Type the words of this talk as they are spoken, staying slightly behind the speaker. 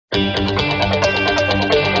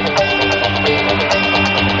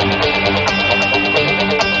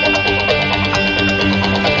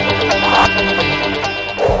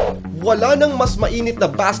mas mainit na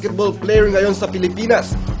basketball player ngayon sa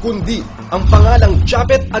Pilipinas, kundi ang pangalang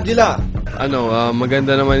Japeth Aguilar.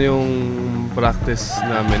 Maganda naman yung practice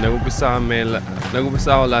namin.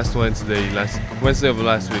 Nag-umpisa ako last Wednesday of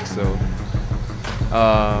last week.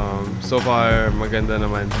 So far, maganda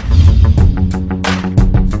naman.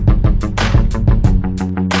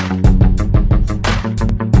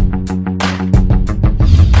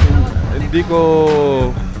 Hindi ko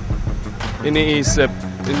iniisip,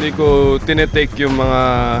 hindi ko tinetake yung mga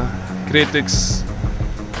critics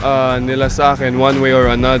nila sa akin one way or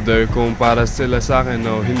another, kung para sila sa akin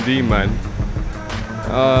o hindi man.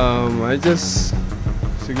 I just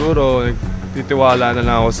siguro titiwala na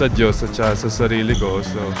lang ako sa Diyos at sa sarili ko.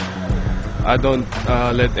 So I don't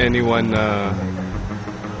let anyone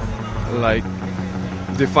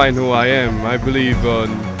define who I am. I believe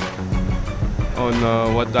on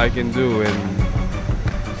what I can do, and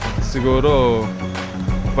siguro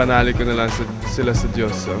panali ko na lang sila sa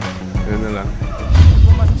Diyos. So yun na lang.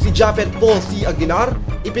 Si Japeth Paul C. Aguilar,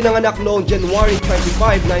 ipinanganak noong January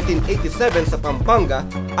 25, 1987 sa Pampanga,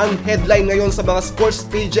 ang headline ngayon sa mga sports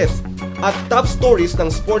pages at top stories ng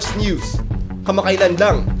sports news. Kamakailan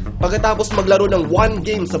lang, pagkatapos maglaro ng one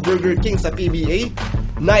game sa Burger King sa PBA,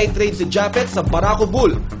 na-trade si Japeth sa Barako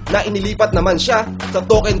Bull na inilipat naman siya sa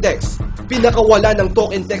Token Tex. Pinakawala ng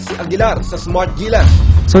Token Tex si Aguilar sa Smart Gilas.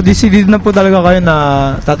 So decided na po talaga kayo na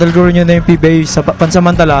tatalguro nyo na yung PBA sa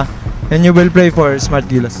pansamantala, and you will play for Smart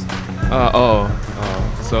Gilas? Oo.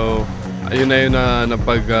 So, ayun na yun na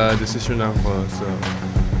napag-desisyon ako. So,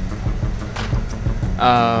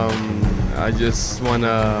 I just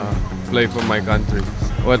wanna play for my country.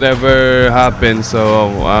 Whatever happens, so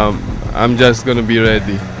I'm just gonna be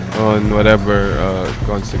ready on whatever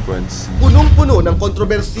consequence. Punong-puno ng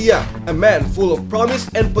kontrobersiya, a man full of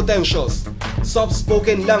promise and potentials.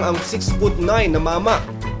 Soft-spoken lang ang 6'9" na mama,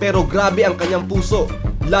 pero grabe ang kanyang puso,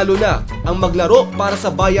 lalo na ang maglaro para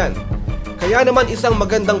sa bayan. Kaya naman isang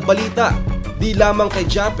magandang balita, di lamang kay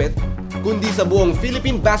Japeth, kundi sa buong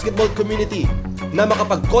Philippine basketball community, na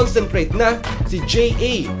makapag-concentrate na si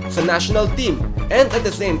JA sa national team, and at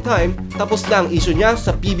the same time, tapos na ang issue niya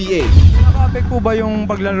sa PBA. Naka-affect po ba yung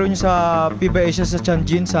paglaro niyo sa PBA siya sa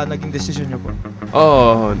Tianjin sa naging decision niyo po?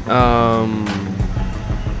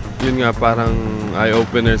 Yun nga, parang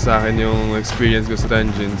eye-opener sa akin yung experience ko sa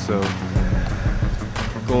Tianjin. So,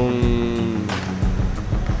 kung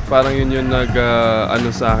parang yun yung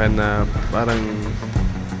sa akin na parang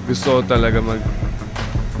gusto talaga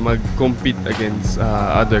mag-compete against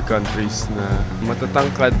other countries na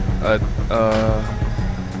matatangkad at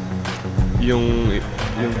yung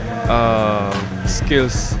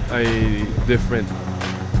skills ay different.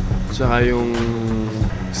 Tsaka yung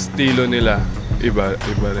estilo nila iba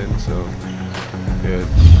rin. So, yun.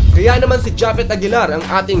 Kaya naman si Japeth Aguilar ang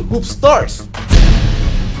ating Hoopstars.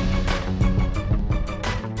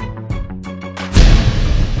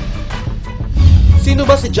 Sino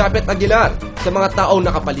ba si Japeth Aguilar sa mga taong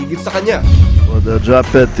nakapaligid sa kanya? Well, the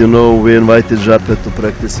Japeth, we invited Japeth to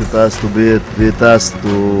practice with us, to be with us,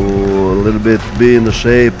 to a little bit be in the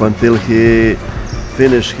shape until he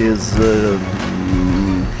finished his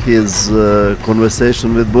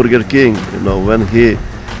conversation with Burger King. When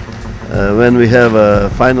we have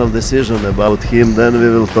a final decision about him, then we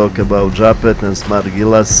will talk about Japeth and Smart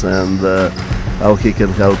Gilas and how he can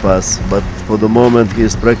help us. But for the moment, he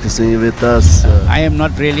is practicing with us. I am not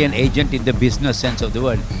really an agent in the business sense of the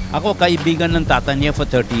word. Ako kaibigan ng tata niya for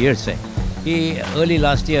 30 years. Early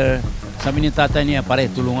last year, sabi ni tata niya, pare,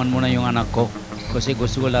 tulungan mo na yung anak ko. Kasi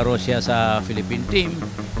gusto ko laro siya sa Philippine team,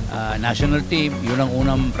 national team. Yun ang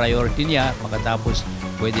unang priority niya. Pagkatapos,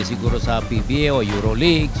 pwede siguro sa PBA o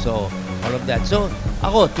EuroLeague. So, all of that. So,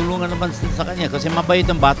 ako, tulungan naman sa kanya kasi mabait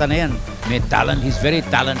ang bata na yan. May talent. He's very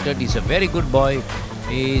talented. He's a very good boy.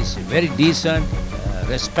 He's very decent,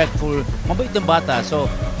 respectful. Mabait ang bata. So,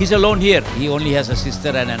 he's alone here. He only has a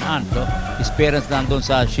sister and an aunt. So, his parents nandun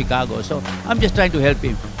sa Chicago. So, I'm just trying to help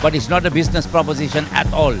him. But it's not a business proposition at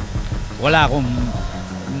all. Wala akong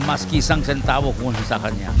maski isang sentavo kung sa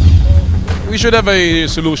kanya. We should have a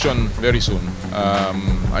solution very soon.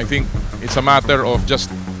 I think it's a matter of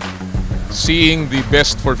just seeing the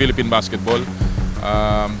best for Philippine basketball,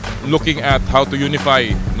 looking at how to unify,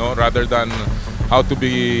 rather than how to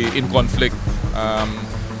be in conflict.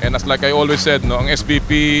 And as like I always said, ang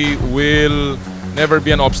SBP will never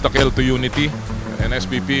be an obstacle to unity, and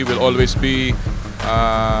SBP will always be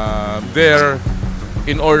there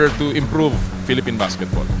in order to improve Philippine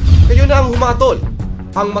basketball. Kayo na ang humatol.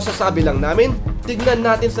 Ang masasabi lang namin, tignan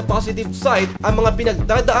natin sa positive side ang mga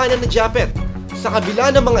pinagdadaanan ni Japeth. Sa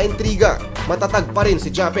kabila ng mga intriga, matatag pa rin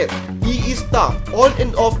si Japeth. He is tough on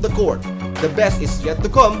and off the court. the best is yet to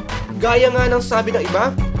come. Gaya nga ng sabi ng iba,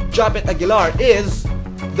 Japeth Aguilar is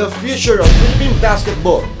the future of Philippine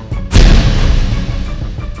basketball.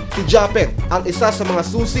 Si Japeth ang isa sa mga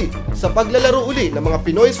susi sa paglalaro uli ng mga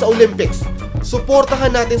Pinoy sa Olympics.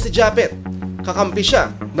 Suportahan natin si Japeth. Kakampi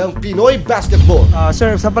siya ng Pinoy basketball.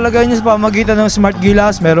 Sir, sa palagay niyo sa pamamagitan ng Smart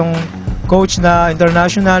Gilas, merong coach na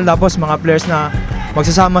international, tapos mga players na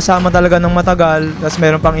magsasama-sama talaga ng matagal, tapos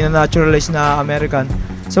meron pang ina-naturalize na American.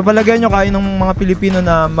 So palagay niyo kaya ng mga Pilipino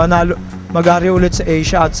na mag-ari ulit sa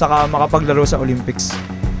Asia at saka makapaglaro sa Olympics?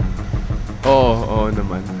 Oo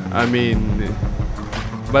naman. I mean,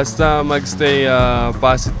 basta magstay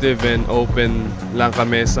positive and open lang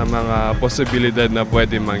kami sa mga posibilidad na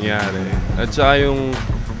pwede mangyari. At saka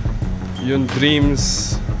yung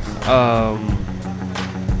dreams,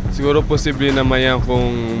 siguro posible naman yan kung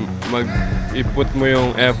mag-iput mo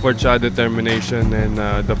yung effort sa determination and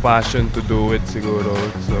the passion to do it siguro.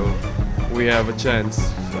 So, we have a chance.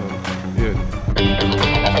 So, yun.